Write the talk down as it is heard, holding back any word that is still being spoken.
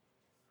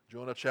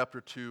Jonah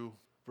chapter 2,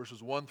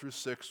 verses 1 through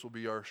 6 will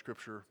be our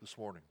scripture this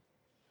morning.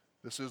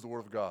 This is the word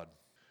of God.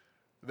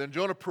 Then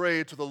Jonah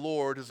prayed to the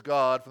Lord his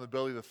God from the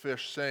belly of the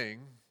fish, saying,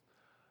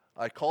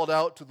 I called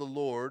out to the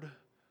Lord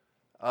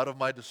out of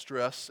my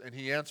distress, and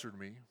he answered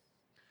me.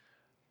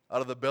 Out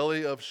of the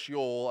belly of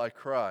Sheol I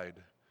cried,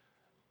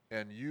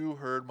 and you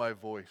heard my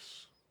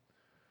voice.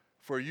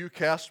 For you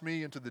cast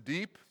me into the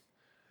deep,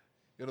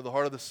 into the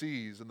heart of the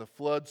seas, and the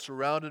flood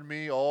surrounded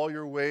me. All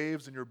your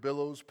waves and your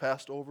billows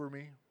passed over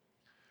me.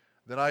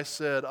 Then I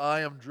said,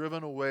 I am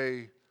driven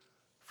away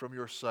from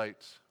your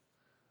sight.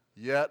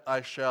 Yet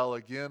I shall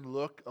again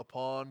look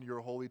upon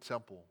your holy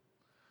temple.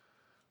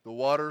 The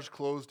waters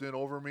closed in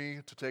over me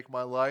to take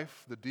my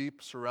life. The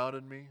deep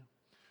surrounded me.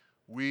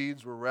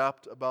 Weeds were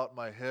wrapped about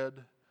my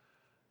head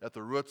at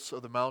the roots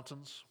of the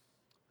mountains.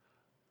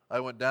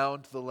 I went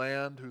down to the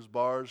land whose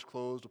bars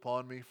closed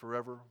upon me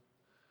forever.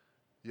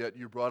 Yet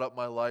you brought up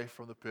my life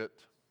from the pit,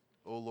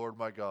 O Lord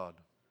my God.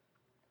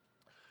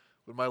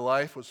 When my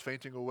life was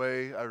fainting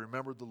away, I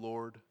remembered the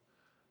Lord,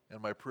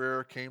 and my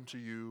prayer came to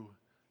you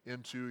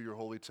into your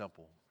holy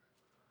temple.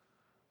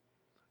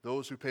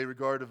 Those who pay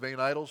regard to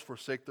vain idols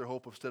forsake their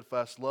hope of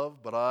steadfast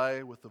love, but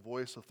I, with the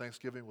voice of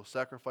thanksgiving, will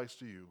sacrifice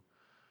to you.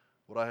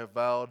 What I have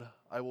vowed,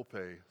 I will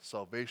pay.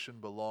 Salvation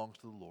belongs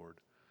to the Lord.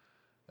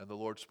 And the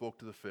Lord spoke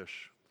to the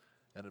fish,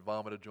 and it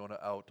vomited Jonah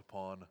out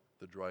upon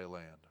the dry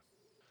land.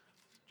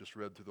 Just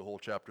read through the whole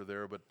chapter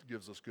there, but it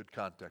gives us good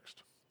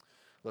context.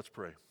 Let's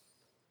pray.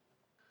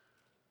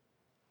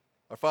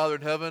 Our Father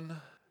in heaven,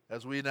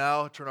 as we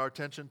now turn our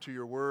attention to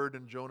your word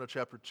in Jonah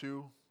chapter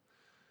 2,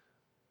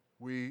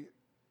 we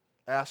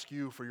ask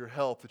you for your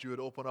help, that you would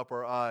open up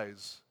our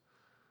eyes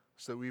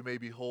so that we may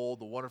behold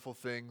the wonderful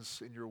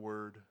things in your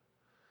word.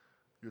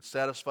 You would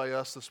satisfy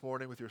us this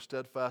morning with your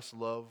steadfast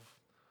love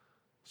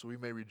so we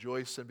may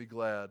rejoice and be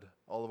glad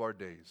all of our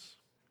days.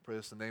 Pray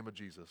this in the name of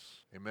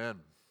Jesus. Amen.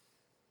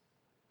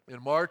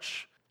 In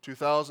March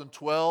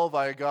 2012,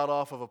 I got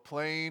off of a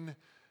plane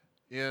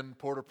in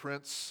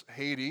Port-au-Prince,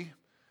 Haiti,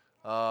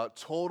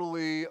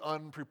 totally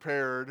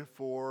unprepared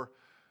for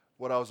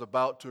what I was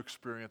about to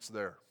experience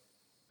there.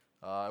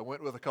 I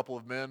went with a couple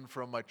of men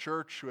from my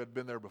church who had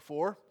been there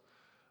before,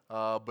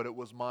 but it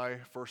was my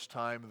first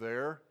time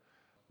there.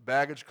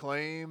 Baggage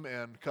claim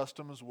and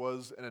customs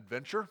was an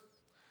adventure.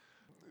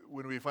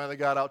 When we finally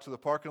got out to the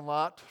parking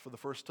lot for the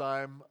first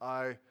time,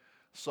 I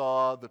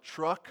saw the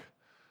truck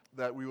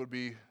that we would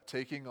be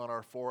taking on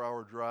our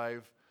 4-hour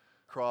drive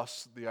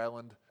across the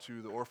island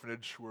to the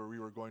orphanage where we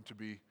were going to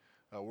be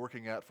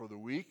working at for the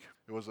week.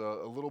 It was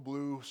a little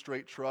blue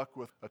straight truck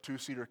with a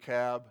 2-seater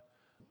cab.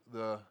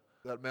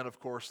 That meant, of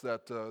course,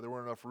 that there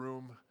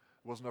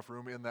wasn't enough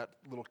room in that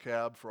little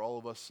cab for all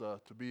of us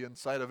to be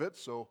inside of it.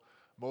 So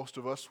most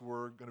of us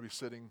were going to be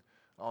sitting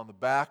on the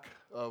back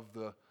of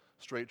the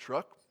straight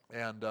truck,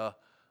 and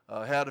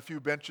had a few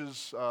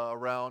benches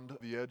around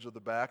the edge of the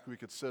back we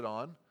could sit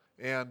on.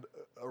 And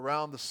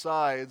around the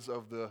sides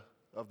of the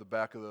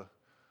back of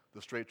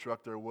the straight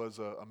truck, there was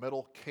a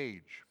metal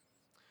cage.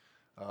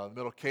 The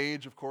metal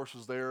cage, of course,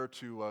 was there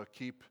to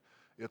keep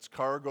its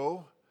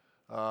cargo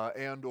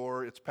and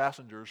or its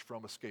passengers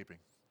from escaping.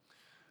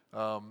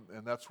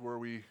 And that's where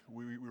we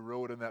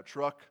rode in that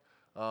truck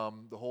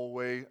the whole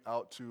way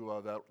out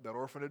to that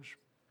orphanage.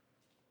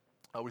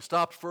 We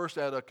stopped first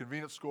at a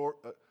convenience store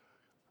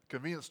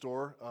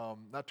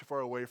not too far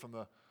away from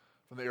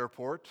the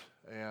airport,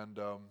 and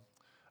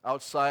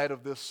outside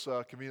of this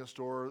convenience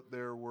store,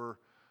 there were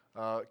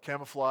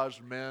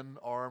camouflaged men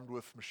armed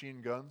with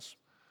machine guns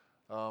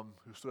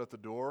who stood at the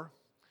door.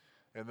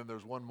 And then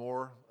there's one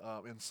more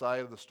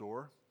inside of the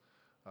store.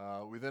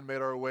 We then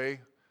made our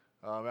way,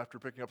 after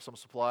picking up some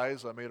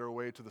supplies, made our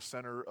way to the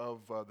center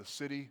of the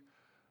city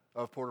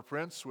of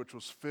Port-au-Prince, which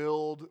was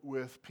filled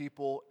with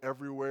people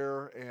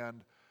everywhere,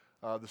 and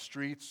the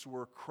streets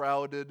were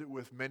crowded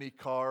with many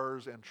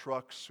cars and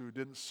trucks who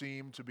didn't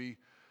seem to be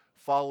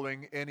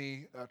following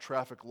any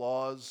traffic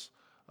laws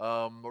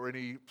or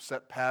any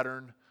set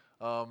pattern.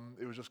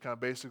 It was just kind of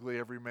basically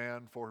every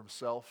man for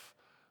himself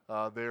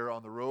there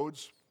on the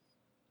roads.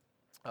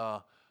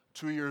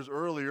 2 years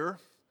earlier,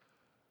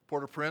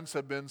 Port-au-Prince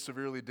had been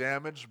severely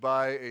damaged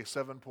by a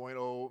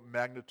 7.0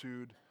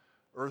 magnitude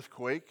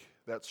earthquake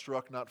that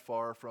struck not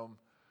far from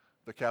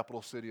the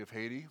capital city of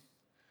Haiti.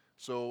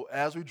 So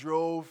as we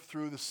drove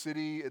through the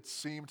city, it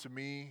seemed to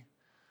me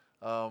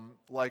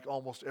like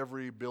almost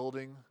every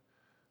building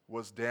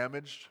was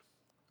damaged,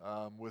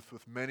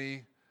 with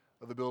many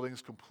of the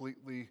buildings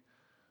completely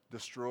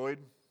destroyed.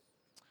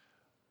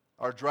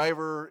 Our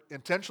driver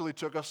intentionally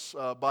took us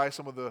by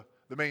some of the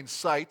main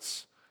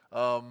sites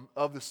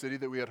of the city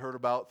that we had heard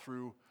about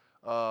through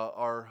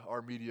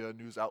our media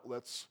news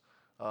outlets.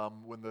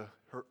 When the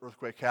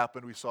earthquake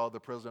happened, we saw the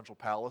presidential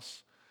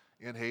palace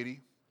in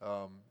Haiti.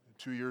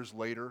 2 years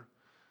later,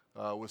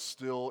 was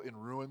still in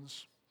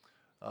ruins.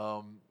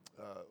 One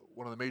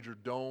of the major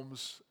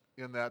domes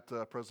in that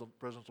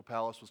presidential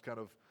palace was kind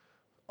of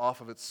off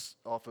of its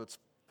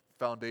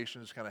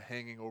foundation, just kind of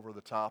hanging over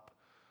the top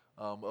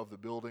of the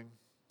building.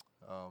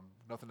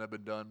 Nothing had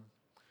been done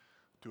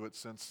to it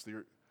since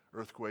the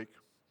earthquake.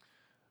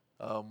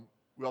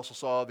 We also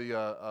saw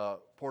the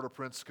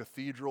Port-au-Prince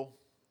Cathedral,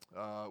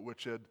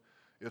 which had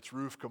its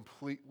roof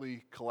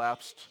completely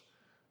collapsed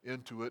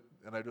into it.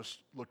 And I just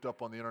looked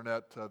up on the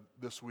internet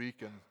this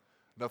week, and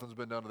nothing's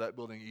been done to that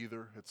building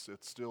either. It's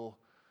still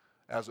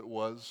as it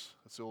was.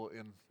 It's still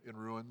in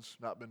ruins,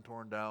 not been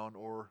torn down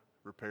or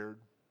repaired.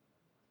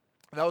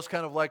 And that was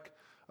kind of like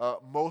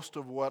most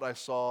of what I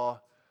saw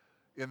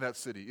in that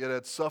city. It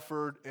had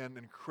suffered an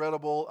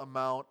incredible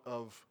amount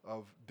of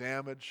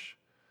damage.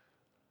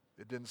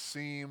 It didn't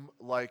seem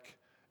like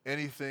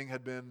anything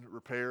had been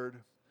repaired.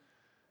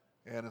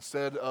 And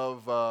instead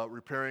of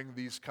repairing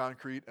these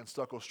concrete and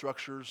stucco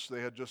structures,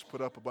 they had just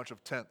put up a bunch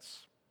of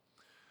tents,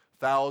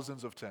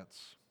 thousands of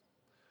tents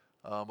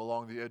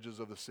along the edges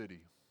of the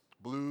city.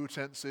 Blue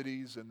tent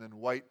cities and then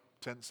white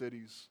tent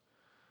cities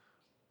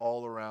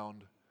all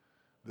around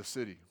the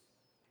city.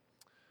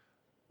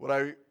 What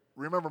I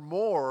remember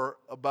more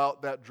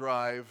about that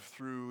drive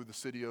through the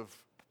city of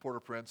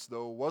Port-au-Prince,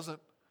 though, wasn't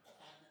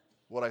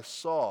what I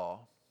saw,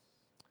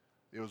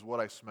 it was what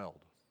I smelled.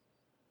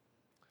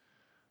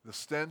 The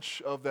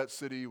stench of that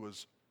city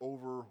was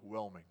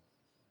overwhelming.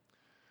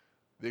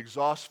 The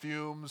exhaust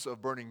fumes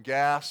of burning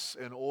gas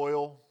and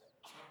oil.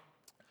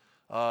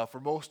 For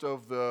most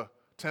of the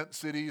tent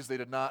cities, they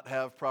did not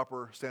have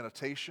proper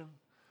sanitation.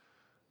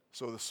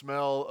 So the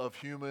smell of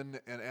human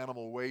and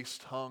animal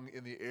waste hung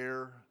in the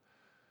air.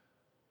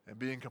 And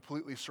being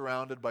completely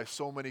surrounded by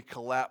so many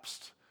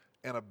collapsed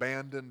and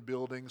abandoned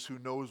buildings, who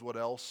knows what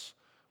else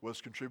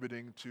was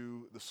contributing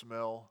to the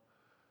smell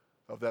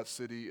of that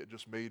city, it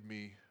just made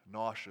me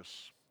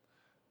nauseous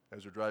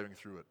as we're driving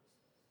through it.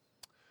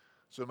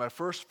 So in my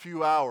first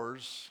few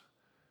hours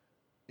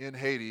in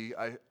Haiti,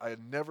 I had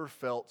never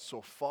felt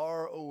so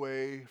far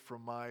away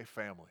from my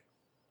family.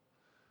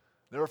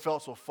 Never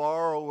felt so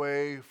far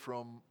away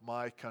from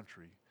my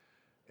country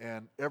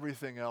and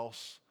everything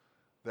else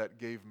that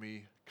gave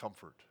me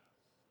comfort.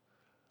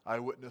 I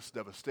witnessed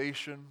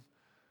devastation,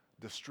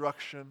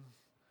 destruction,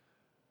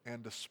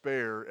 and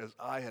despair as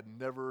I had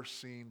never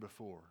seen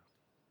before.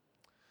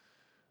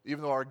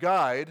 Even though our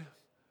guide,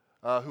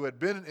 who had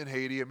been in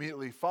Haiti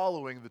immediately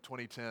following the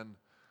 2010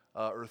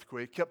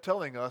 earthquake, kept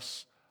telling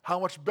us how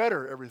much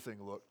better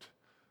everything looked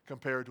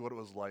compared to what it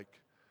was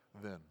like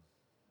then.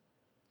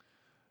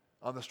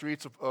 On the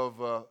streets of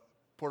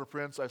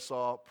Port-au-Prince, I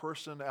saw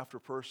person after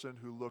person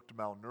who looked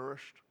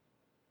malnourished,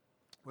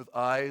 with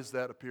eyes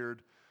that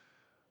appeared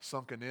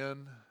sunken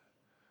in,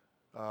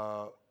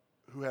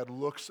 who had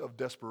looks of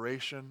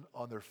desperation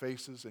on their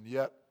faces, and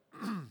yet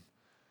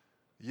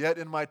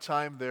in my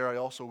time there, I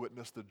also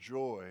witnessed the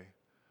joy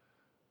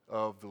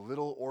of the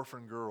little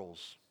orphan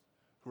girls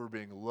who were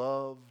being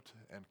loved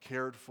and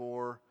cared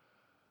for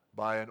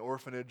by an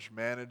orphanage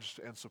managed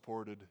and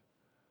supported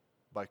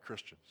by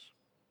Christians.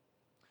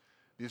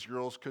 These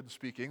girls couldn't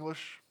speak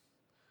English,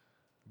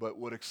 but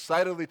would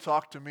excitedly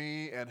talk to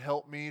me and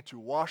help me to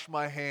wash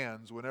my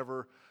hands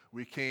whenever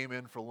we came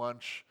in for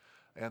lunch,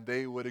 and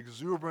they would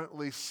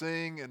exuberantly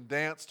sing and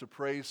dance to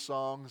praise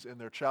songs in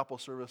their chapel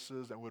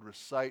services and would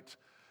recite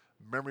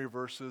memory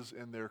verses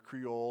in their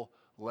Creole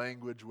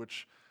language,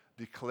 which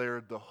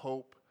declared the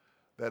hope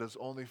that is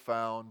only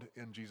found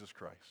in Jesus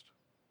Christ.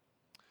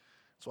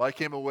 So I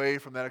came away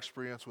from that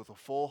experience with a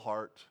full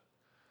heart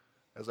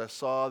as I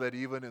saw that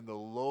even in the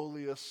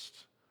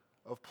lowliest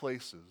of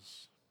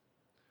places,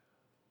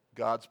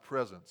 God's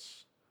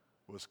presence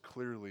was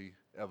clearly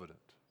evident.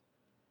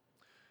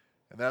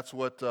 And that's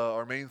what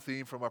our main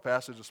theme from our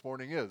passage this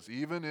morning is.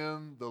 Even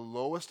in the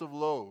lowest of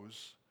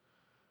lows,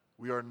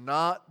 we are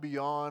not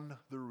beyond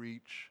the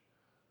reach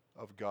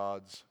of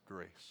God's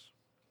grace.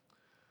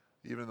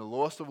 Even in the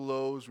lowest of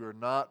lows, we are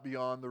not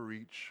beyond the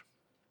reach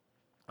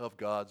of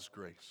God's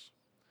grace.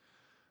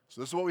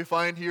 So this is what we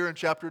find here in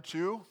chapter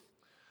 2.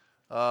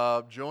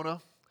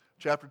 Jonah,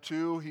 chapter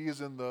 2, he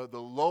is in the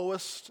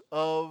lowest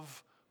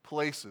of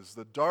places,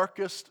 the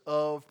darkest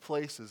of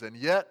places. And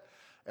yet,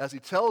 as he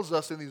tells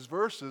us in these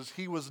verses,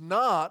 he was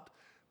not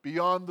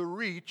beyond the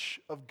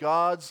reach of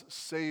God's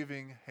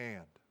saving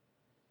hand.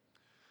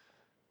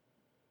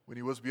 When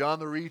he was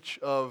beyond the reach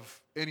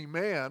of any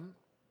man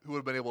who would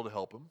have been able to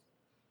help him,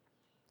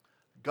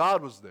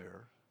 God was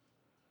there,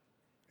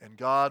 and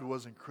God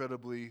was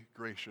incredibly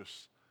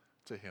gracious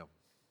to him.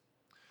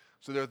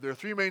 So there are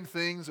three main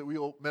things that we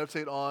will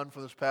meditate on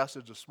from this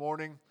passage this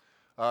morning.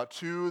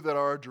 Two that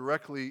are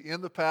directly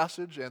in the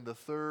passage, and the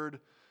third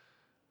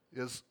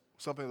is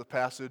something the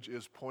passage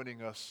is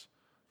pointing us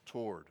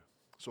toward.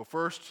 So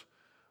first,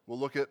 we'll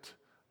look at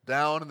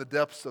down in the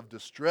depths of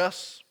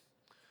distress,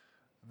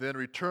 then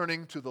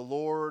returning to the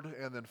Lord,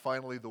 and then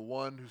finally the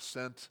one who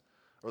sent,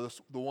 or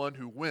the one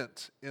who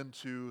went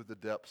into the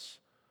depths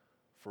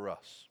for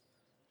us.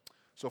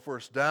 So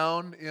first,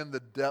 down in the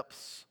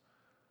depths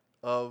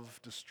of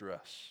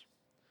distress.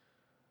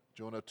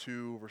 Jonah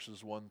 2,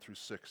 verses 1 through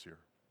 6 here.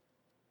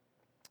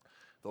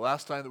 The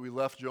last time that we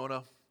left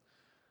Jonah,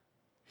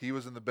 he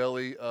was in the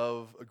belly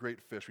of a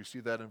great fish. We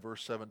see that in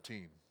verse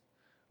 17,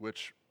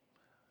 which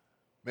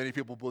many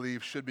people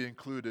believe should be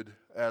included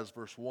as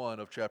verse 1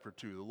 of chapter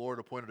 2. The Lord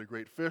appointed a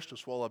great fish to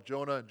swallow up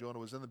Jonah, and Jonah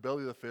was in the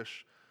belly of the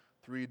fish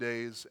 3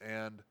 days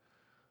and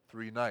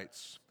 3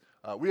 nights.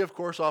 We, of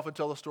course, often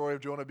tell the story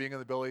of Jonah being in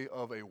the belly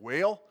of a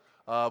whale,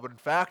 but in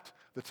fact,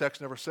 the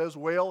text never says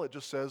whale, it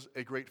just says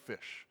a great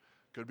fish.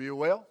 Could be a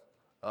whale.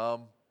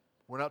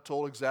 We're not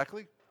told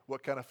exactly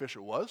what kind of fish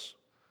it was.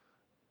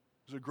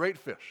 It was a great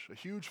fish, a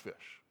huge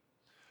fish.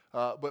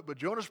 But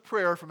Jonah's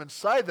prayer from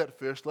inside that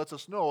fish lets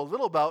us know a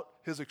little about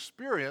his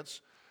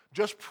experience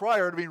just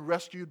prior to being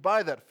rescued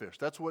by that fish.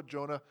 That's what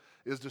Jonah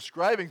is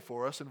describing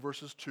for us in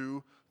verses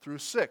 2 through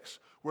 6,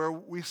 where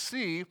we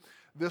see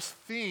this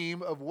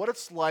theme of what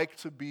it's like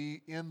to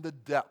be in the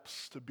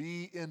depths, to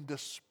be in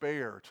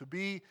despair, to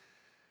be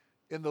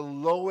in the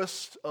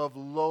lowest of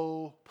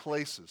low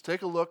places.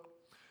 Take a look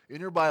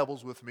in your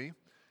Bibles with me,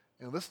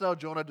 and listen how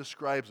Jonah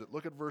describes it.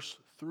 Look at verse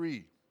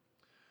 3.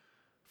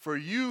 For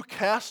you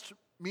cast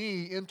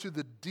me into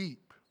the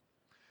deep,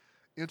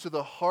 into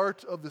the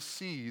heart of the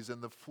seas,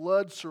 and the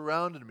flood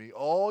surrounded me.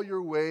 All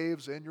your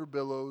waves and your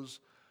billows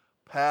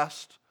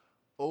passed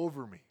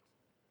over me.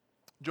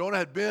 Jonah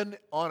had been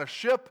on a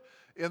ship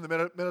in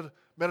the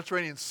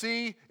Mediterranean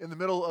Sea in the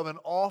middle of an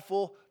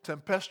awful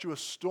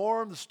tempestuous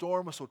storm. The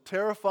storm was so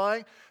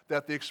terrifying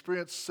that the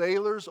experienced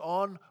sailors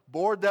on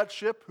board that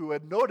ship, who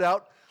had no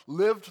doubt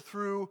lived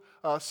through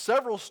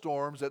several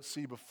storms at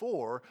sea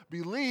before,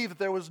 believed that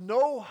there was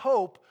no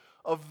hope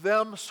of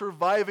them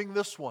surviving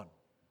this one.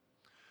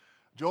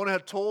 Jonah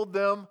had told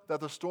them that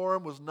the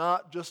storm was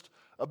not just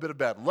a bit of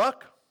bad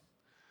luck,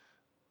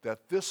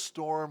 that this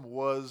storm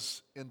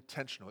was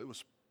intentional. It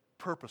was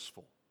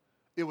purposeful.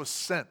 It was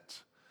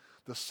sent.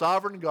 The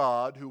sovereign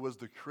God, who was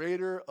the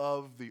creator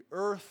of the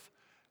earth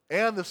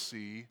and the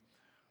sea,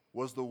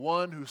 was the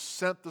one who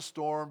sent the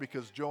storm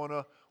because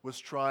Jonah was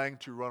trying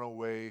to run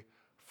away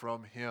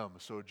from him.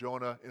 So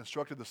Jonah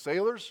instructed the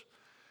sailors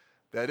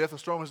that if the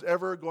storm was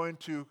ever going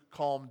to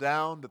calm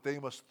down, that they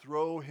must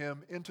throw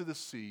him into the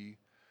sea,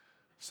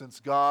 since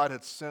God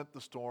had sent the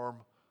storm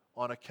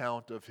on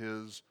account of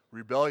his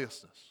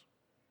rebelliousness.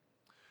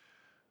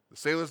 The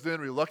sailors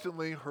then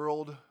reluctantly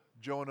hurled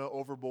Jonah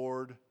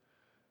overboard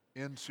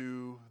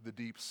into the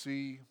deep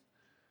sea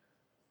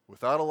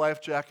without a life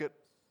jacket,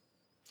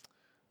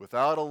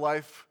 without a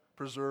life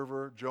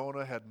preserver.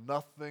 Jonah had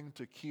nothing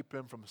to keep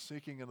him from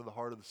sinking into the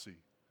heart of the sea.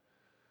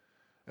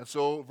 And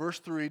so verse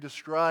 3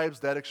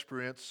 describes that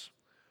experience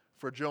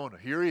for Jonah.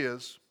 Here he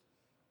is.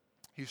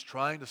 He's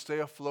trying to stay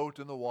afloat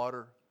in the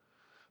water.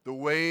 The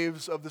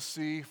waves of the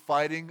sea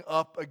fighting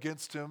up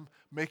against him,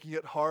 making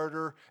it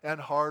harder and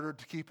harder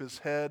to keep his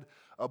head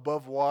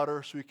above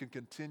water so he can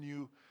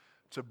continue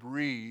to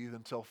breathe,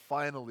 until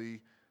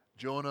finally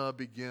Jonah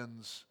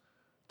begins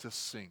to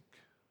sink.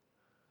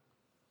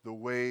 The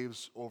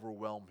waves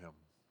overwhelm him.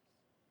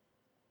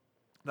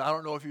 Now, I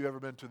don't know if you've ever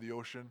been to the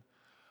ocean.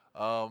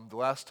 The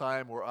last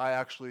time where I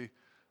actually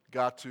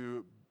got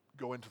to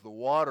go into the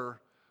water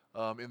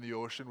in the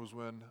ocean was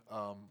when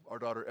our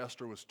daughter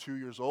Esther was 2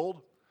 years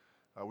old.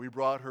 We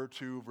brought her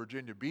to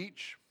Virginia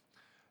Beach,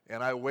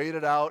 and I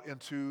waded out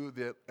into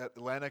the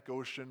Atlantic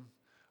Ocean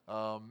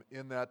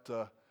in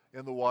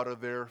the water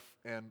there,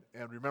 and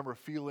remember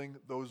feeling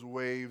those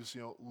waves,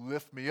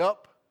 lift me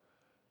up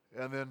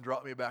and then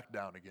drop me back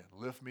down again.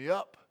 Lift me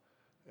up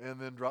and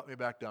then drop me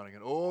back down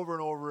again. Over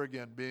and over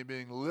again,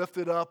 being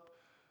lifted up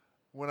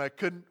when I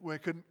couldn't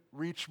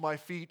reach my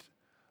feet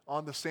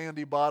on the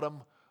sandy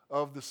bottom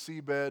of the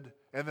seabed,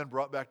 and then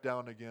brought back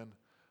down again.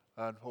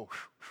 And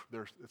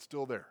it's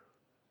still there.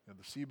 And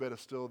the seabed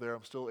is still there.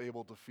 I'm still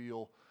able to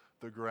feel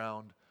the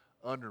ground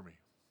under me.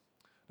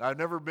 Now, I've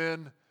never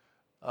been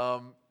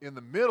in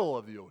the middle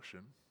of the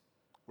ocean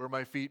where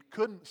my feet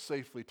couldn't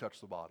safely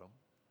touch the bottom.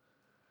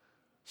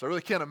 So I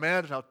really can't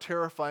imagine how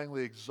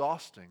terrifyingly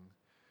exhausting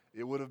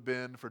it would have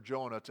been for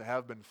Jonah to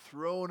have been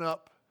thrown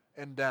up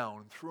and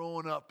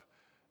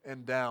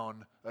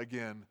down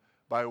again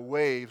by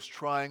waves,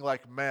 trying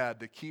like mad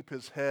to keep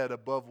his head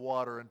above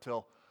water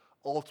until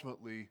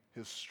ultimately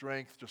his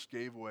strength just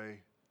gave way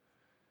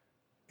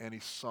and he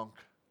sunk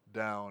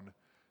down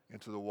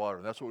into the water.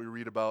 And that's what we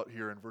read about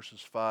here in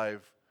verses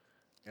 5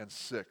 and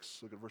 6.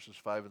 Look at verses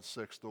 5 and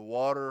 6. The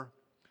water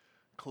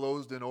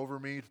closed in over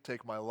me to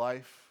take my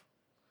life.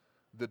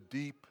 The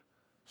deep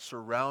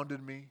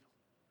surrounded me.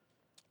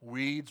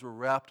 Weeds were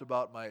wrapped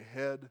about my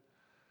head.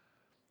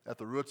 At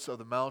the roots of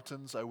the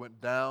mountains I went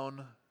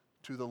down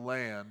to the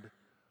land,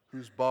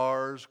 whose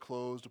bars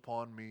closed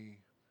upon me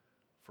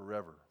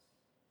forever.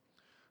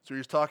 So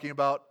he's talking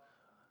about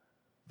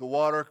the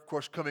water, of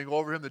course, coming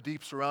over him, the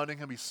deep surrounding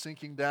him. He's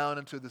sinking down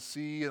into the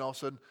sea, and all of a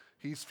sudden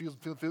he's feeling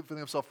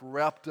himself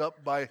wrapped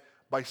up by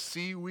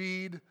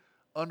seaweed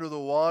under the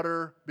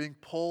water, being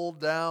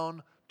pulled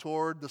down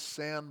toward the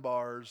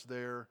sandbars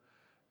there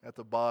at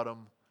the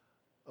bottom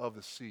of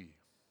the sea.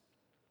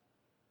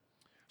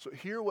 So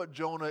hear what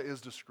Jonah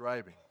is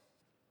describing.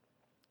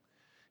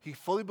 He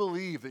fully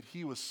believed that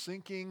he was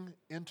sinking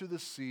into the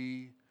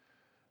sea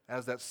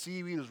as that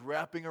seaweed was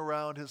wrapping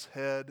around his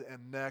head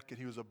and neck, and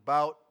he was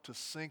about to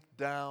sink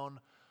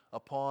down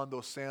upon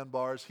those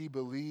sandbars, he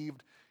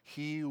believed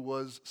he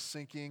was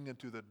sinking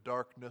into the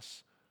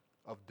darkness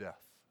of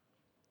death.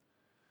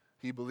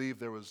 He believed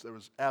there was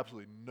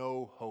absolutely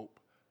no hope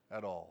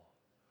at all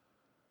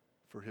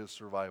for his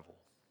survival.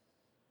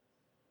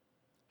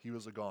 He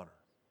was a goner.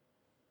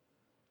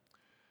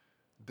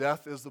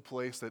 Death is the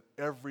place that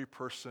every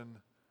person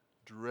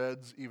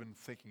dreads even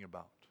thinking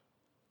about.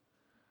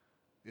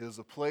 It is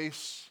a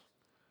place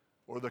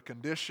or the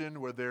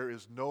condition where there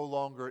is no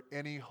longer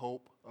any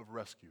hope of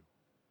rescue.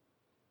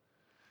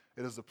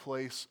 It is a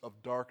place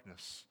of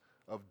darkness,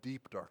 of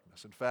deep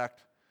darkness. In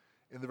fact,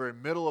 in the very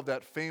middle of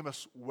that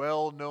famous,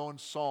 well-known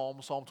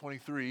psalm, Psalm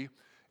 23,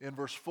 in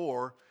verse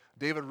 4,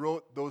 David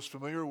wrote those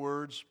familiar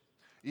words,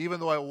 "Even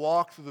though I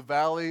walk through the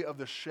valley of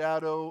the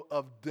shadow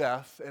of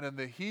death," and in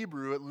the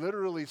Hebrew it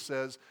literally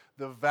says,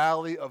 the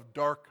valley of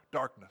dark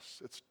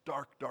darkness. It's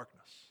dark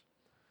darkness.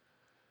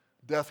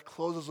 Death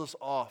closes us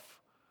off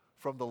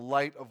from the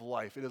light of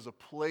life. It is a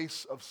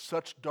place of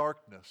such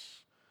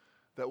darkness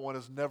that one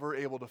is never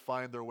able to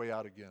find their way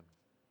out again.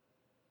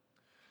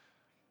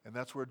 And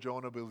that's where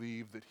Jonah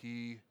believed that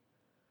he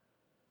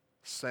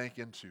sank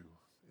into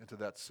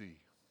that sea.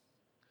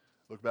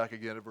 Look back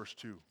again at verse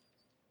 2.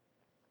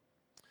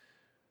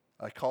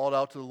 I called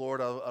out to the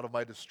Lord out of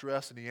my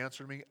distress, and he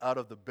answered me. Out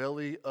of the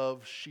belly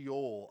of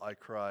Sheol I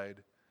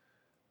cried,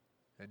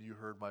 and you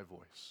heard my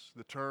voice.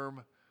 The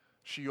term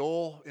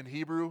Sheol in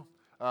Hebrew,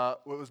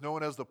 what was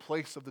known as the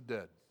place of the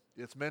dead.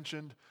 It's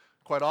mentioned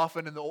quite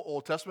often in the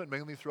Old Testament,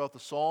 mainly throughout the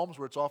Psalms,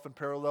 where it's often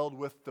paralleled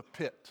with the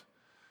pit.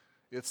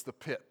 It's the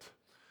pit.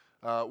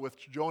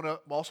 Which Jonah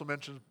also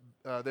mentions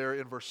there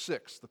in verse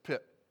 6, the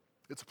pit.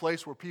 It's a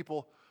place where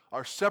people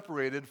are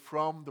separated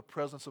from the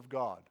presence of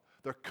God.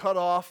 They're cut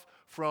off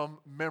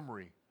from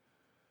memory,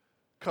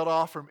 cut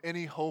off from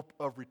any hope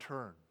of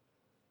return.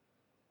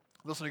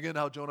 Listen again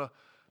how Jonah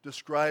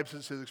describes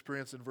his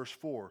experience in verse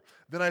 4.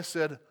 Then I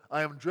said,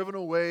 I am driven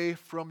away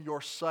from your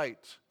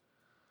sight,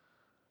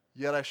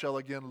 yet I shall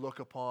again look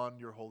upon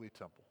your holy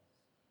temple.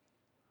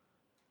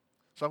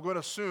 So I'm going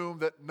to assume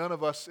that none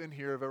of us in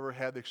here have ever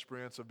had the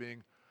experience of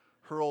being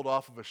hurled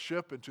off of a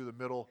ship into the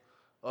middle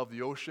of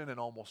the ocean and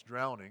almost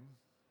drowning.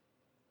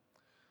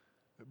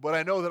 But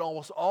I know that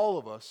almost all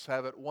of us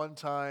have at one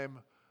time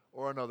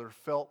or another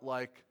felt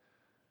like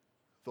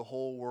the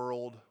whole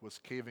world was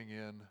caving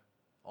in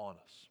on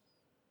us.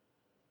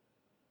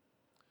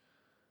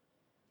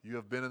 You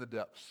have been in the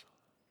depths.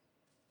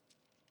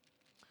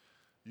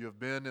 You have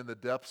been in the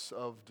depths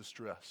of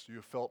distress. You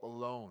have felt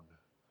alone.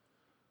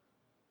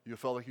 You have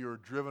felt like you were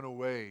driven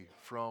away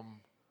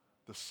from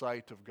the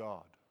sight of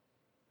God.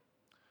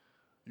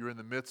 You're in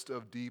the midst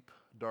of deep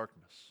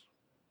darkness.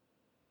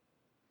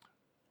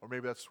 Or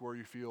maybe that's where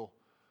you feel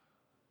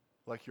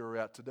like you're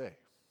at today.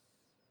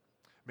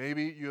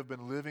 Maybe you have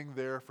been living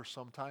there for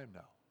some time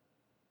now.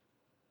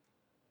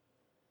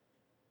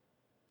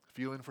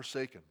 Feeling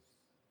forsaken.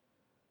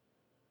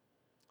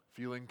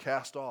 Feeling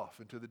cast off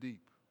into the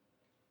deep.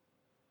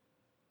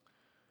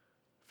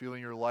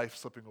 Feeling your life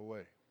slipping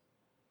away.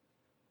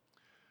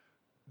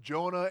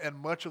 Jonah and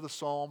much of the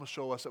Psalms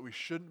show us that we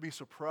shouldn't be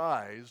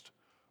surprised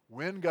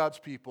when God's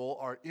people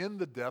are in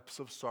the depths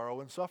of sorrow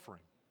and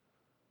suffering.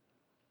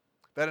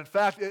 That in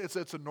fact,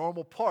 it's a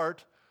normal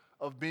part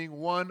of being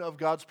one of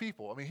God's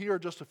people. I mean, here are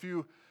just a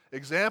few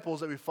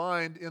examples that we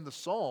find in the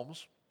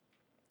Psalms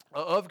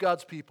of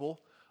God's people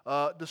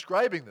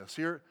describing this.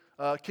 Here,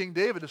 King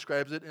David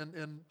describes it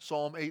in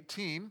Psalm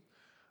 18,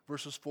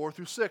 verses 4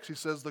 through 6. He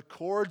says, the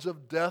cords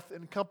of death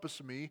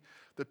encompassed me,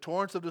 the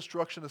torrents of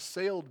destruction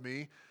assailed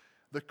me,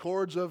 the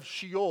cords of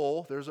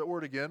Sheol, there's that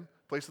word again,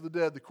 place of the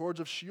dead, the cords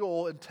of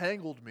Sheol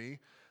entangled me,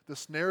 the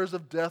snares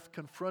of death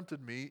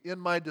confronted me. In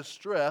my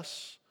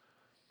distress,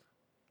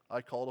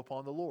 I called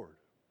upon the Lord.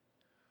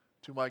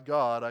 To my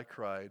God, I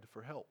cried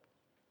for help.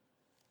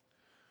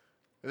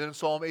 And then in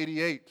Psalm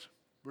 88,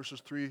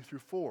 verses 3 through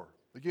 4,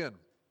 again,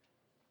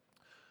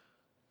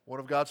 one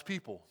of God's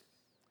people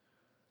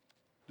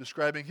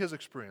describing his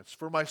experience.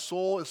 For my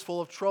soul is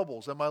full of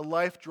troubles, and my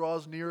life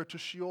draws near to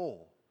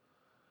Sheol.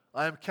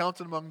 I am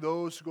counted among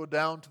those who go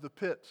down to the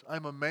pit. I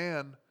am a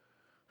man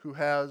who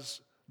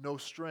has no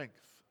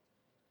strength.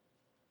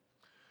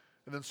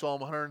 And then Psalm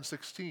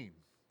 116,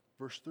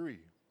 verse 3.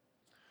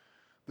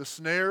 The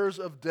snares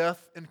of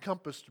death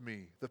encompassed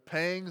me. The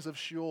pangs of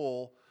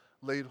Sheol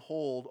laid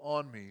hold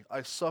on me.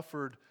 I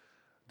suffered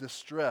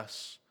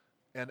distress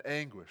and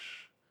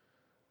anguish.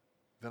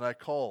 Then I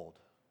called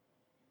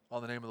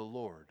on the name of the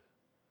Lord.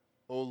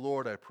 O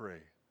Lord, I pray,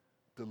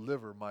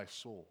 deliver my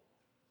soul.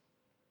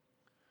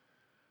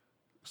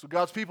 So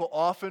God's people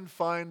often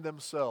find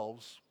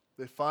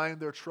they find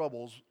their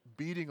troubles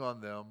beating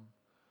on them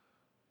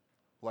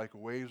like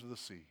waves of the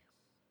sea.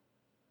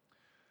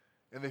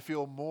 And they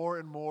feel more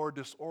and more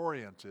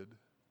disoriented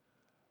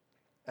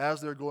as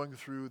they're going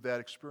through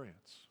that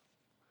experience.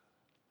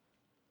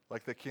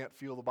 Like they can't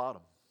feel the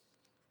bottom.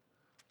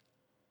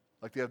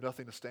 Like they have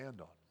nothing to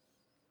stand on.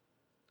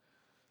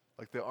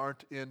 Like they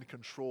aren't in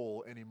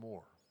control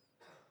anymore.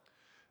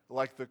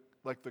 Like the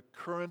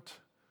current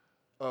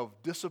of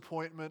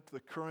disappointment, the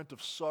current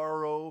of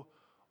sorrow,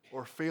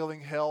 or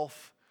failing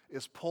health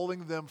is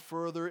pulling them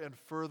further and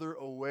further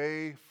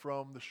away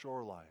from the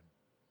shoreline.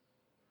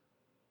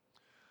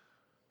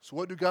 So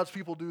what do God's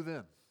people do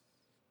then?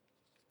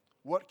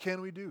 What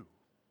can we do?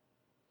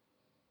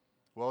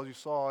 Well, as you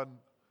saw in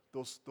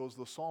those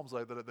Psalms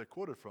that I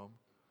quoted from,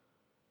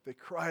 they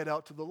cried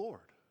out to the Lord.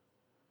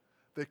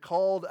 They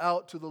called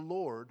out to the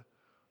Lord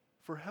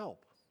for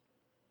help.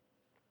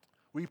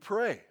 We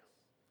pray.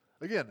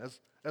 Again,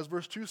 as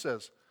verse 2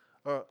 says,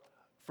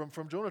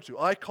 from Jonah 2,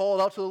 I called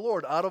out to the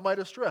Lord out of my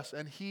distress,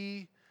 and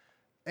he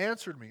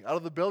answered me. Out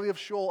of the belly of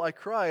Sheol I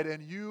cried,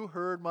 and you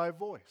heard my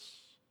voice.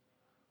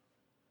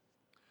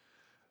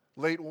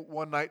 Late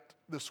one night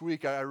this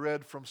week, I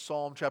read from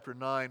Psalm chapter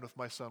 9 with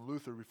my son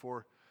Luther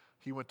before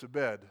he went to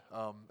bed.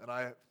 And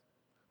I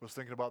was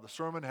thinking about the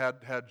sermon,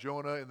 had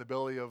Jonah in the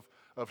belly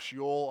of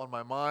Sheol on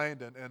my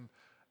mind, and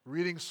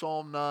reading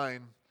Psalm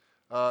 9,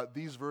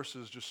 these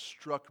verses just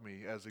struck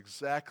me as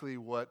exactly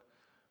what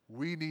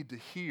we need to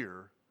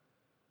hear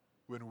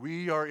when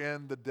we are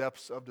in the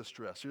depths of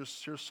distress.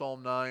 Here's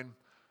Psalm 9,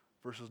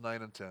 verses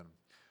 9 and 10.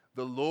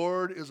 The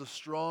Lord is a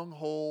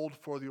stronghold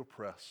for the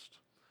oppressed,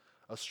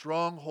 a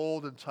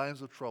stronghold in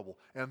times of trouble.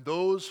 And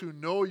those who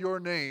know your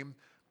name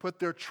put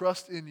their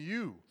trust in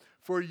you.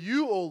 For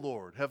you, O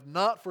Lord, have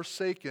not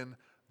forsaken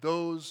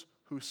those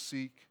who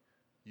seek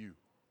you.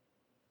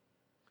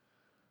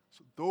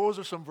 So those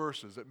are some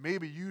verses that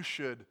maybe you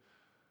should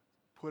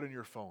put in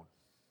your phone.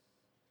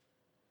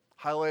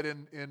 Highlight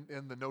in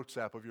the Notes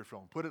app of your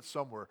phone. Put it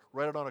somewhere.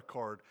 Write it on a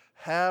card.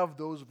 Have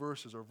those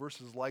verses or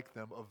verses like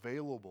them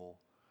available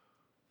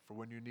for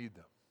when you need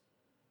them.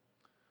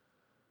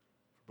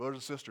 Brothers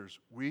and sisters,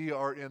 we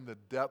are in the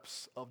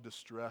depths of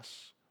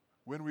distress.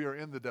 When we are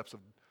in the depths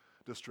of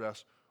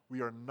distress,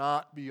 we are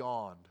not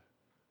beyond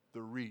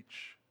the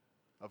reach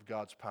of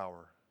God's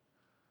power.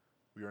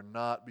 We are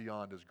not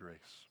beyond His grace.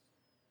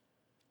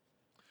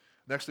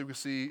 Next thing we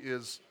see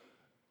is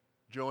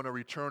Jonah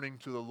returning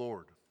to the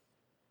Lord.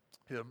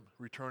 Him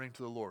returning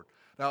to the Lord.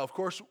 Now, of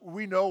course,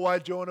 we know why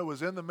Jonah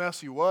was in the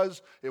mess he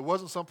was. It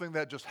wasn't something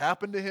that just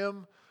happened to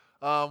him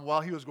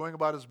while he was going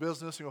about his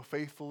business,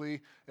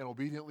 faithfully and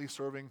obediently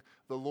serving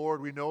the Lord.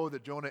 We know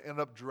that Jonah ended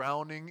up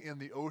drowning in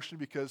the ocean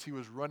because he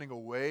was running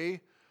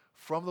away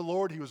from the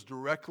Lord. He was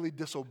directly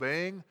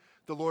disobeying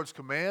the Lord's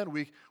command.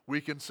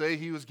 We can say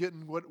he was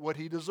getting what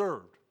he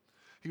deserved.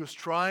 He was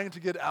trying to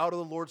get out of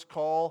the Lord's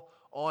call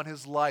on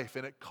his life,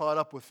 and it caught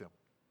up with him.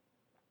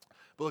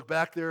 But look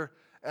back there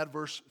at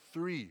verse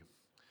 3.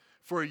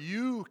 For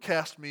you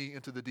cast me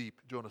into the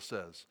deep, Jonah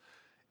says,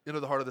 into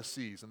the heart of the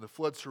seas, and the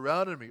flood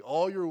surrounded me.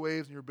 All your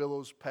waves and your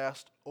billows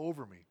passed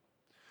over me.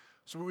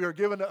 So we are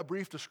given a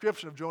brief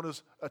description of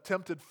Jonah's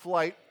attempted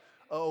flight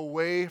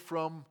away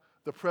from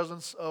the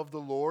presence of the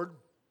Lord.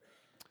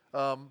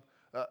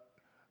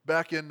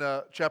 Back in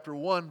chapter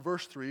 1,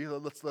 verse 3,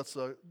 let's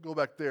go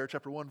back there,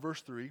 chapter 1,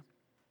 verse 3.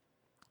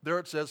 There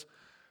it says,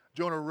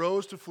 Jonah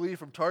rose to flee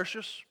to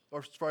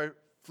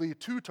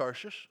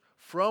Tarshish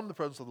from the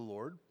presence of the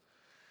Lord.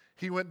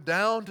 He went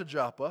down to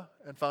Joppa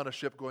and found a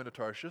ship going to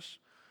Tarshish.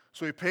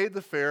 So he paid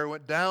the fare,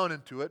 went down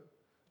into it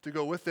to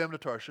go with them to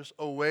Tarshish,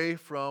 away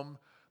from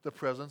the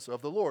presence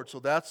of the Lord. So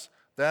that's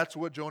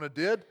what Jonah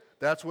did.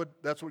 That's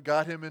what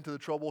got him into the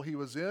trouble he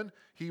was in.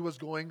 He was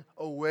going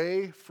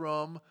away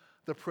from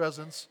the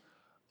presence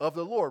of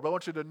the Lord. But I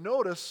want you to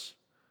notice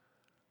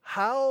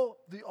how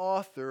the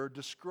author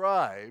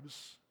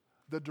describes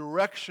the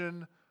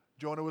direction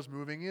Jonah was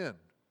moving in.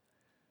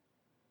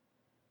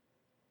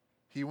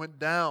 He went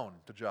down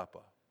to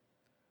Joppa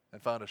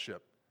and found a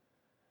ship.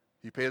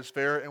 He paid his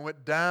fare and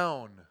went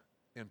down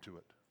into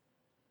it.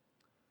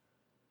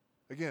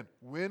 Again,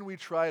 when we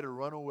try to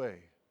run away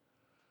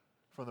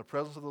from the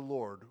presence of the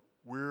Lord,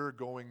 we're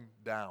going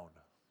down.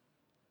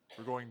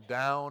 We're going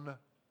down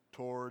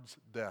towards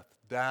death,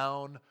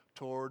 down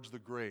towards the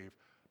grave,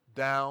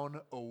 down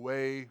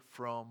away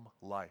from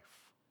life.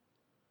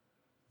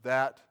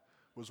 That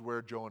was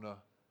where Jonah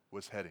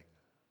was heading.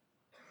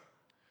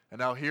 And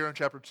now here in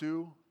chapter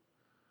 2,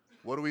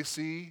 what do we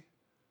see?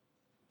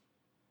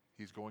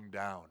 He's going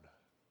down.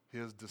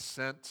 His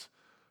descent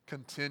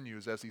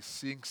continues as he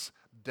sinks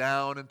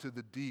down into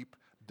the deep,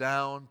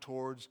 down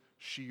towards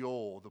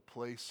Sheol, the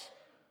place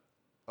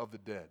of the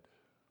dead.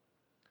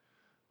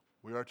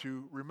 We are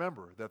to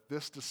remember that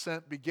this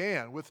descent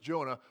began with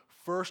Jonah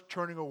first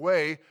turning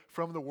away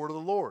from the word of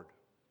the Lord.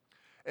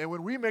 And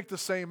when we make the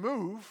same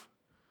move,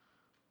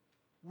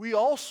 we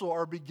also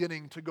are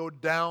beginning to go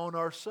down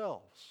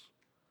ourselves,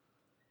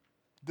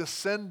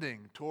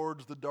 descending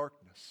towards the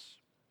darkness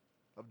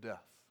of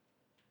death.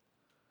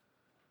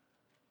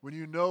 When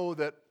you know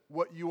that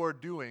what you are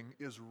doing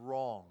is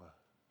wrong,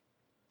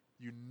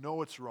 you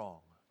know it's wrong,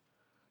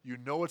 you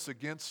know it's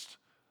against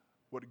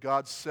what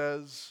God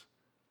says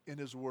in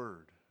His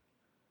Word,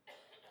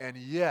 and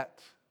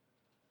yet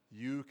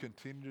you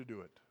continue to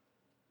do it.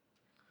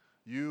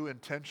 You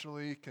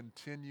intentionally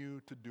continue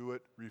to do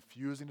it,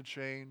 refusing to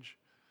change,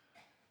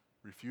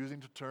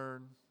 refusing to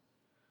turn.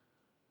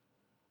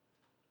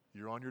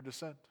 You're on your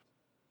descent.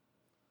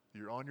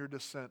 You're on your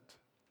descent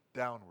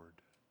downward.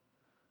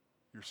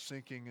 You're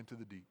sinking into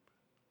the deep.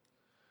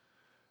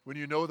 When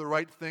you know the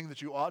right thing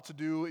that you ought to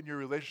do in your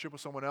relationship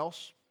with someone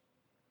else,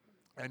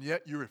 and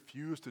yet you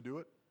refuse to do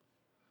it,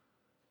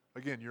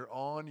 again, you're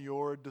on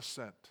your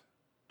descent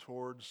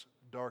towards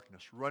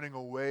darkness, running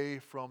away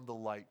from the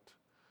light,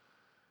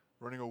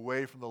 running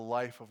away from the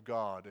life of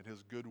God and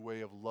His good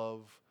way of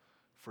love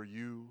for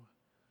you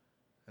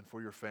and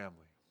for your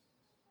family.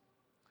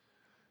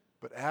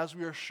 But as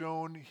we are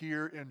shown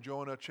here in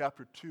Jonah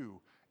chapter 2,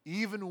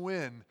 even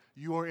when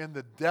you are in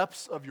the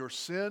depths of your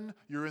sin,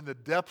 you're in the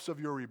depths of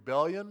your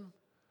rebellion,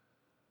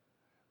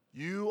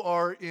 you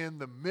are in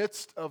the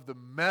midst of the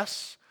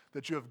mess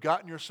that you have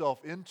gotten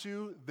yourself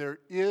into, there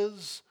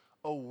is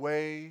a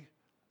way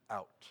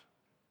out.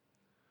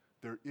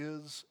 There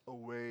is a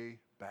way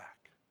back.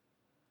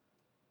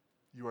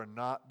 You are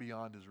not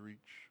beyond His reach.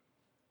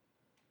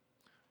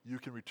 You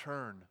can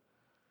return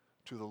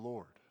to the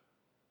Lord.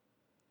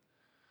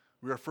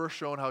 We are first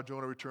shown how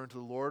Jonah returned to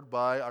the Lord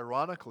by,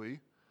 ironically,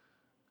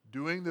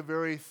 doing the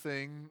very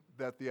thing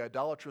that the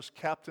idolatrous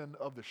captain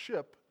of the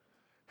ship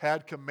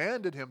had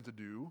commanded him to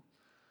do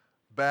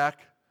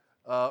back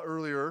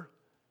earlier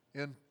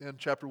in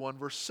chapter 1,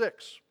 verse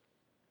 6.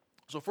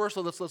 So first,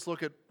 let's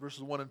look at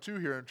verses 1 and 2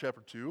 here in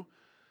chapter 2. It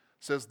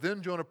says,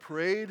 "Then Jonah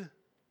prayed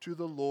to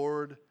the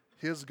Lord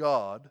his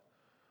God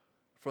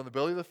from the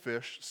belly of the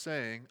fish,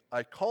 saying,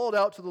 I called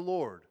out to the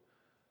Lord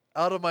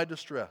out of my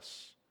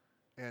distress,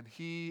 and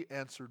He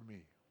answered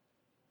me."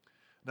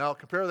 Now,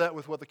 compare that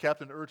with what the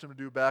captain urged him to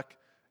do back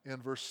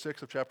in verse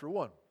 6 of chapter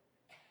 1.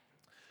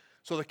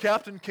 So the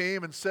captain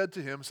came and said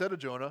to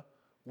Jonah,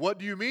 "What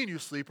do you mean, you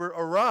sleeper?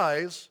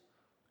 Arise,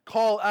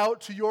 call out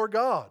to your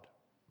God.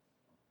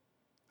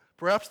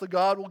 Perhaps the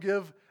God will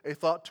give a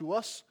thought to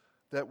us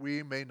that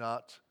we may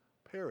not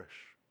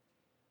perish."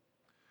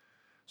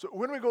 So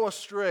when we go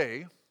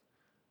astray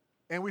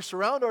and we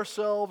surround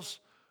ourselves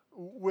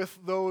with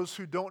those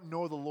who don't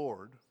know the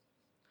Lord,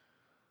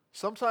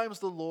 sometimes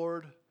the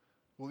Lord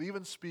will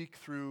even speak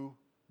through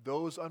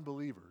those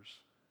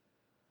unbelievers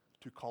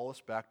to call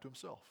us back to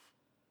Himself.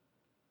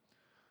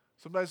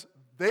 Sometimes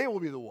they will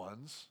be the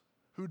ones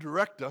who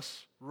direct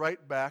us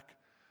right back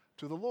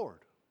to the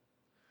Lord.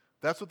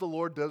 That's what the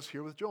Lord does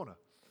here with Jonah.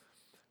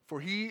 For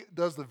He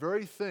does the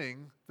very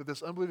thing that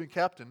this unbelieving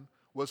captain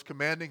was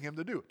commanding him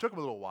to do. It took him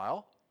a little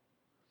while,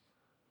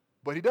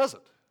 but he does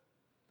it.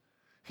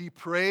 He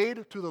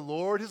prayed to the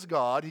Lord his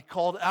God. He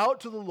called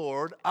out to the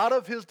Lord out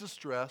of his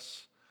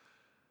distress,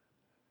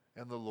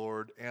 and the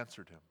Lord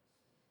answered him.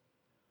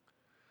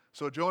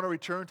 So Jonah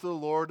returned to the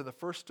Lord, and the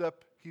first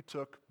step he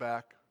took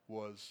back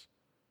was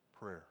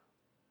prayer.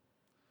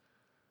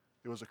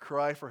 It was a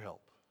cry for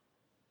help.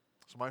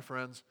 So my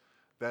friends,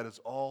 that is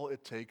all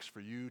it takes for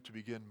you to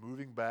begin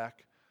moving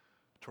back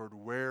toward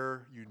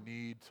where you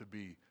need to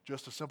be.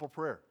 Just a simple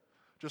prayer.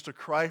 Just a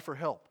cry for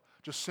help.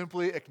 Just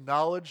simply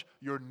acknowledge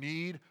your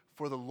need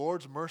for the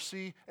Lord's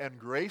mercy and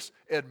grace.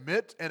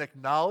 Admit and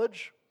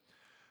acknowledge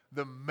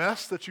the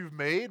mess that you've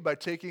made by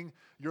taking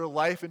your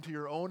life into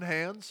your own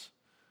hands,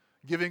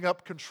 giving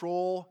up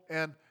control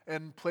and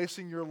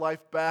placing your life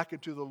back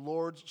into the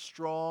Lord's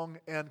strong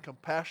and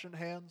compassionate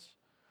hands.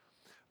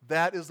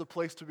 That is the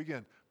place to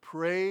begin.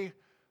 Pray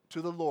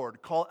to the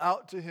Lord. Call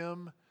out to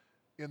Him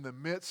in the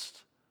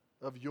midst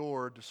of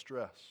your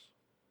distress.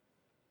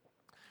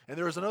 And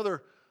there is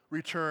another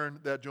return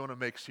that Jonah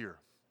makes here,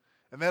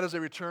 and that is a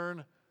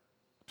return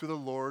to the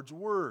Lord's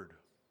Word.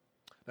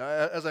 Now,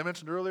 as I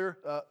mentioned earlier,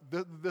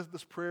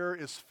 this prayer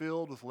is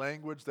filled with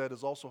language that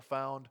is also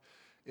found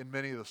in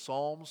many of the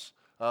Psalms,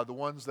 the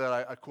ones that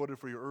I quoted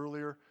for you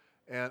earlier,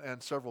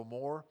 and several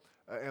more.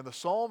 And the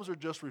Psalms are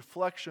just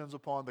reflections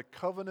upon the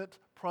covenant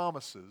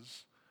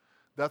promises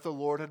that the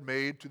Lord had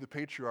made to the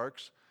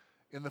patriarchs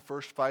in the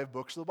first 5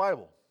 books of the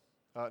Bible,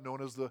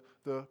 known as the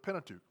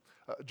Pentateuch.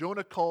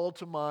 Jonah called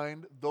to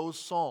mind those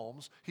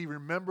Psalms. He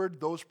remembered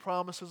those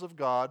promises of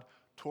God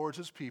towards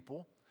his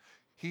people.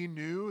 He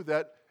knew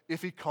that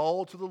if he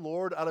called to the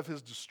Lord out of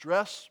his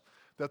distress,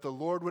 that the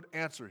Lord would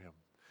answer him.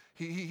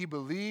 He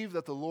believed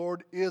that the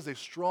Lord is a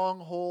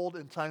stronghold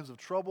in times of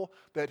trouble,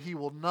 that He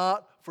will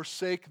not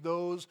forsake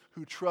those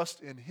who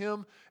trust in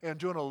Him. And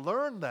Jonah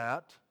learned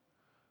that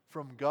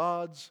from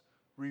God's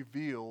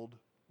revealed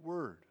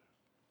Word.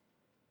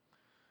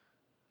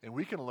 And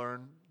we can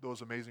learn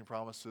those amazing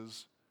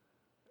promises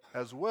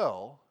as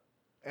well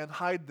and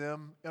hide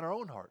them in our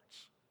own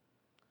hearts.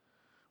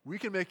 We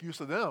can make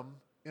use of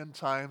them in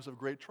times of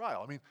great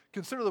trial. I mean,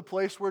 consider the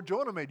place where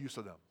Jonah made use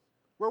of them.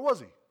 Where was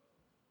he?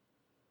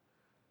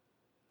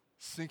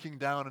 Sinking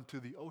down into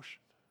the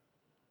ocean,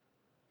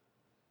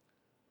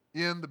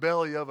 in the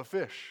belly of a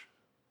fish.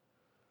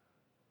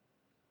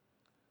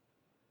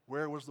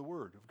 Where was the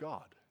Word of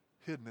God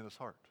hidden in his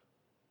heart?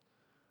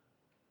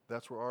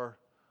 That's where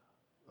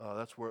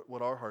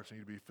what our hearts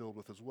need to be filled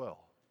with as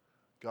well.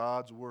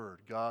 God's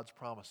Word, God's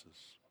promises.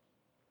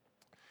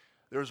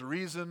 There's a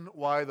reason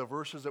why the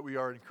verses that we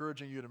are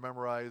encouraging you to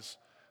memorize,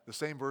 the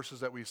same verses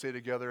that we say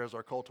together as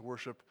our call to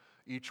worship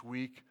each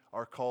week,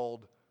 are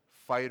called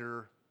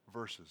fighter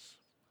verses.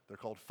 They're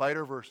called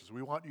fighter verses.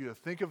 We want you to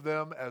think of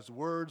them as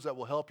words that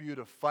will help you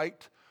to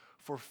fight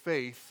for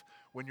faith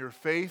when your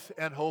faith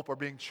and hope are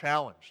being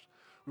challenged.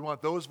 We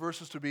want those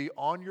verses to be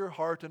on your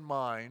heart and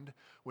mind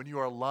when you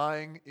are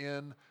lying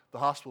in the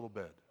hospital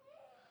bed,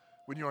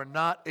 when you are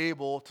not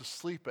able to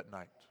sleep at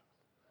night,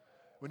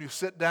 when you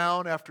sit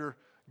down after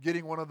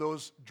getting one of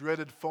those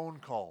dreaded phone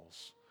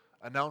calls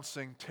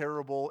announcing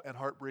terrible and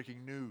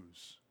heartbreaking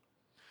news,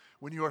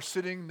 when you are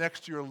sitting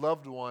next to your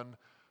loved one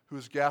who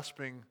is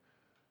gasping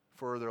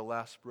for their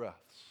last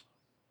breaths.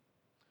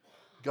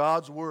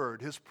 God's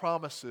word, his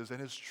promises, and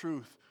his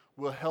truth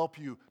will help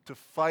you to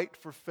fight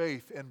for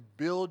faith and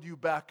build you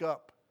back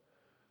up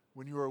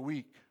when you are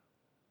weak.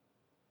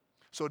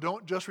 So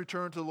don't just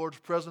return to the Lord's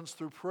presence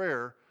through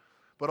prayer,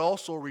 but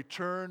also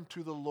return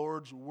to the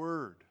Lord's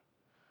word.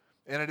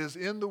 And it is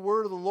in the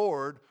word of the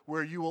Lord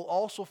where you will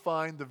also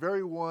find the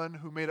very one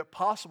who made it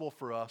possible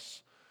for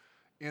us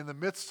in the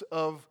midst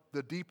of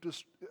deep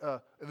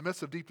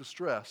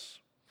distress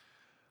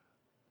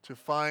to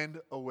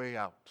find a way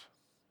out,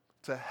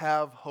 to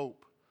have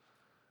hope,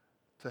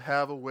 to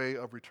have a way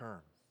of return.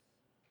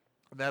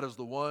 And that is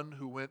the one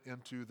who went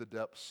into the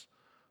depths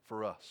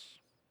for us.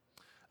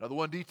 Now, the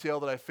one detail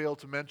that I failed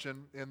to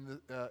mention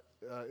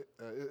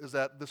is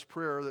that this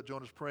prayer that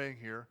Jonah is praying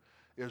here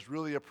is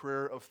really a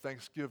prayer of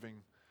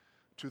thanksgiving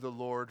to the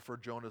Lord for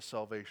Jonah's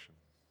salvation.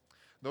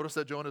 Notice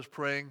that Jonah is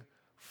praying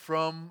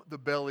from the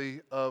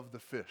belly of the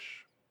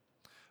fish.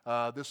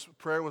 This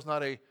prayer was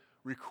not a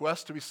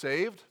request to be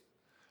saved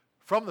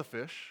from the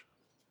fish.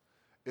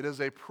 It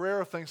is a prayer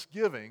of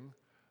thanksgiving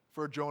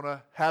for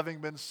Jonah having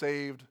been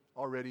saved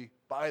already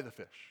by the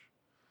fish.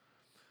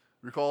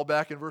 Recall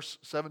back in verse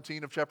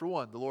 17 of chapter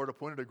 1, the Lord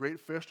appointed a great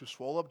fish to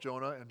swallow up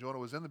Jonah, and Jonah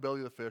was in the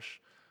belly of the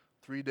fish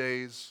 3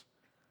 days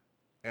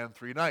and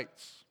 3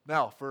 nights.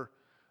 Now, for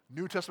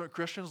New Testament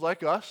Christians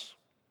like us,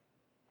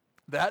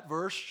 that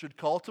verse should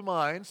call to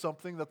mind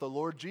something that the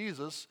Lord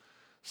Jesus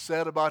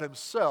said about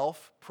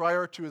himself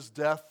prior to his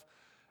death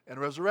and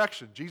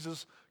resurrection.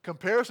 Jesus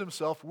compares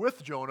himself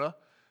with Jonah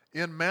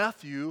in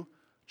Matthew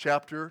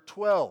chapter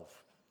 12.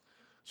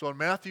 So in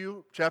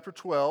Matthew chapter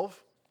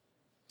 12,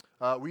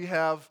 we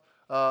have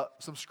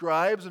some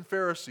scribes and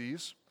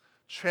Pharisees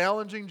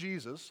challenging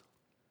Jesus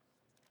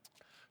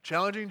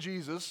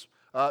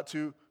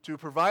to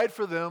provide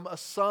for them a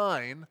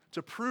sign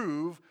to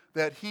prove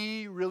that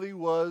he really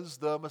was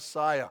the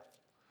Messiah.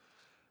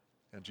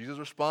 And Jesus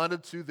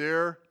responded to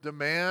their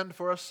demand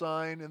for a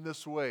sign in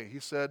this way. He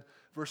said,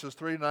 verses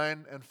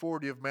 39 and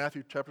 40 of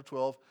Matthew chapter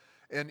 12,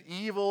 "An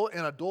evil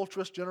and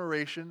adulterous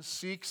generation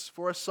seeks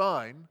for a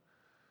sign,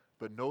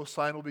 but no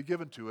sign will be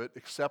given to it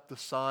except the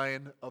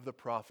sign of the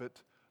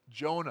prophet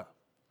Jonah.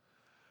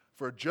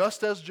 For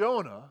just as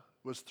Jonah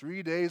was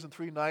 3 days and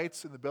 3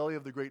 nights in the belly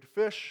of the great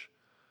fish,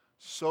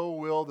 so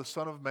will the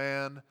Son of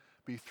Man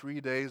be 3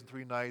 days and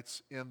 3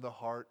 nights in the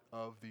heart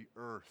of the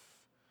earth."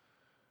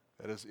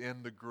 That is,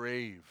 in the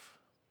grave.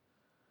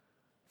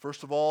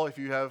 First of all, if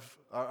you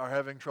are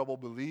having trouble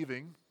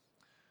believing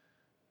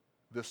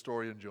this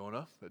story in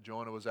Jonah, that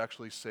Jonah was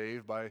actually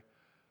saved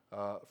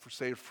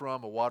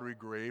from a watery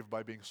grave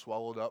by being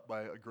swallowed up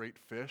by a great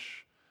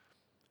fish,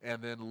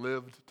 and then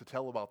lived to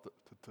tell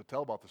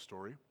about the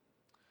story,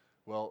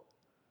 well,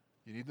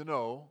 you need to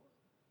know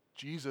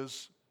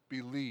Jesus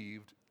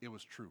believed it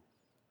was true.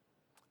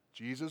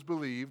 Jesus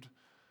believed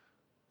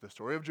the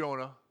story of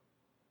Jonah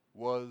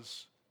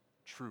was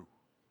true.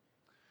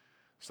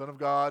 Son of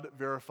God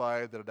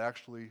verified that it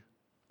actually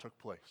took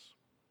place.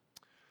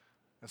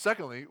 And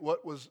secondly,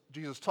 what was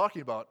Jesus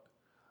talking about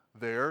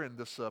there in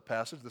this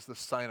passage, this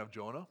sign of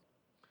Jonah?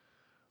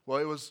 Well,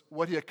 it was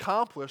what he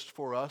accomplished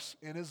for us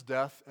in his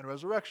death and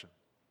resurrection.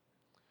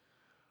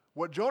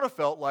 What Jonah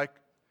felt like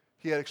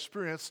he had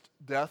experienced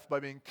death by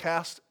being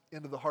cast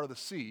into the heart of the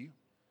sea,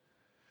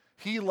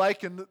 he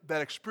likened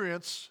that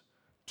experience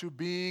to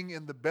being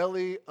in the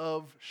belly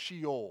of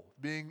Sheol,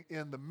 being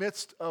in the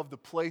midst of the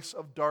place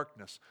of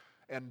darkness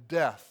and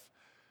death,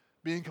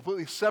 being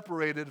completely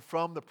separated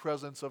from the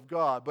presence of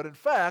God. But in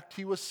fact,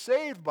 he was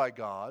saved by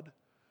God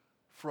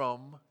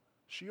from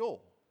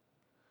Sheol.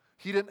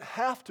 He didn't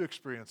have to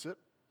experience it.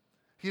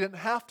 He didn't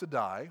have to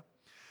die.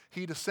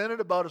 He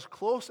descended about as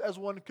close as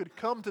one could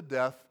come to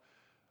death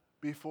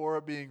before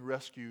being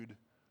rescued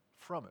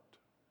from it.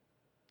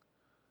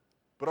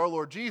 But our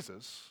Lord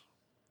Jesus,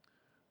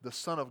 the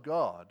Son of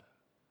God,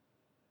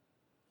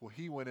 well,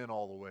 he went in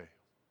all the way.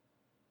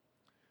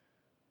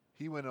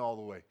 He went in all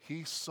the way.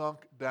 He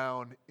sunk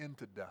down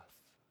into death.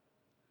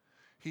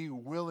 He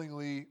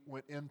willingly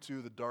went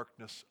into the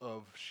darkness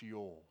of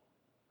Sheol.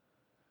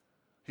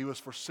 He was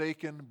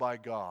forsaken by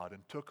God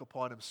and took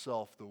upon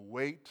himself the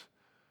weight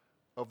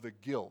of the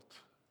guilt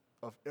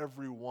of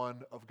every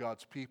one of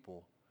God's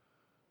people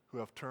who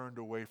have turned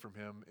away from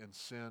him in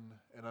sin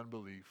and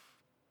unbelief.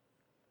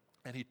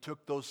 And he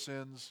took those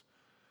sins,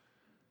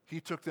 he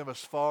took them as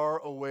far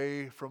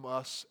away from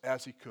us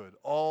as he could,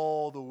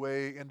 all the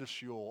way into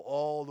Sheol,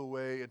 all the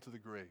way into the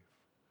grave.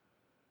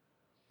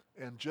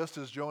 And just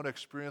as Jonah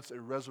experienced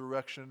a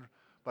resurrection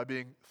by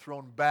being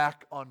thrown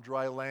back on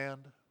dry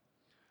land,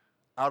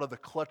 out of the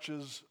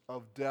clutches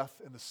of death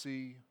and the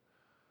sea,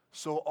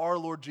 so our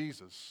Lord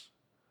Jesus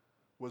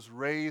was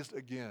raised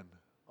again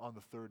on the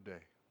third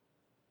day.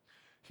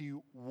 He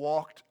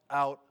walked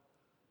out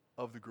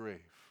of the grave,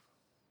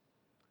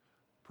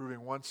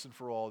 proving once and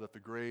for all that the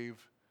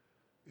grave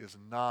is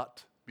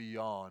not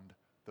beyond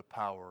the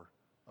power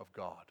of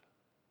God.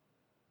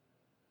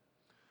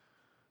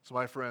 So,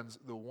 my friends,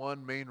 the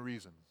one main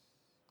reason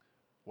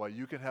why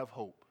you can have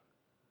hope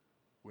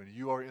when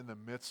you are in the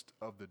midst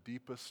of the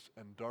deepest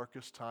and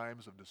darkest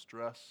times of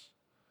distress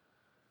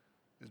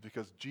is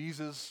because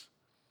Jesus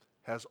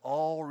has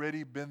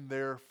already been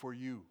there for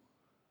you.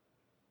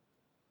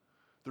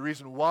 The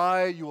reason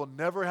why you will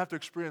never have to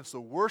experience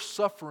the worst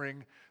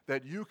suffering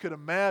that you could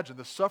imagine,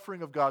 the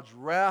suffering of God's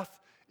wrath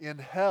in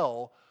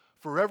hell,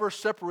 forever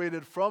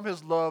separated from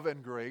His love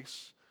and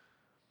grace,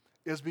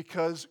 is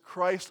because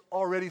Christ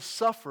already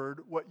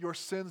suffered what your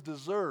sins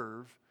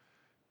deserve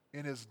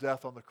in His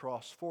death on the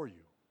cross for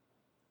you.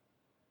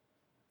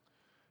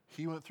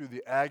 He went through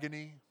the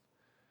agony.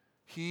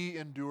 He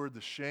endured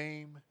the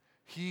shame.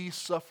 He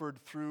suffered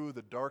through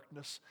the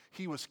darkness.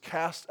 He was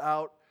cast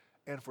out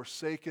and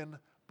forsaken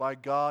by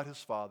God His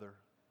Father,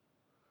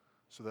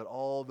 so that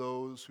all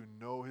those who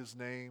know His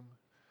name,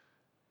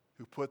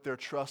 who put their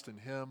trust in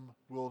Him,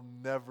 will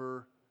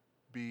never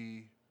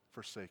be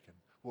forsaken,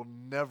 will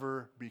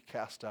never be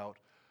cast out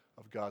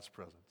of God's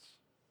presence.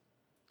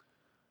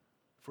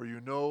 For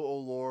you know, O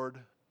Lord,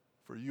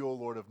 for you, O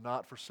Lord, have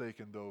not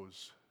forsaken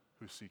those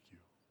who seek you.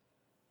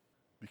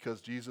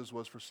 Because Jesus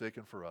was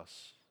forsaken for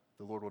us,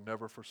 the Lord will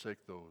never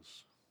forsake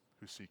those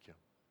who seek Him.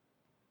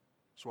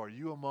 So are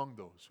you among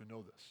those who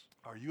know this?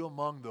 Are you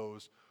among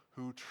those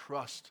who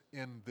trust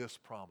in this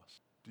promise?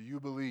 Do you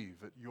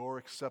believe that your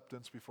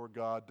acceptance before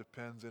God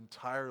depends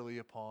entirely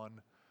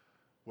upon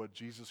what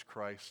Jesus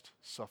Christ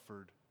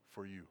suffered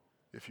for you?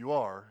 If you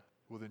are,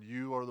 well, then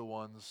you are the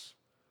ones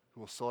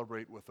who will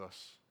celebrate with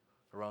us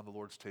around the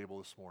Lord's table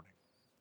this morning.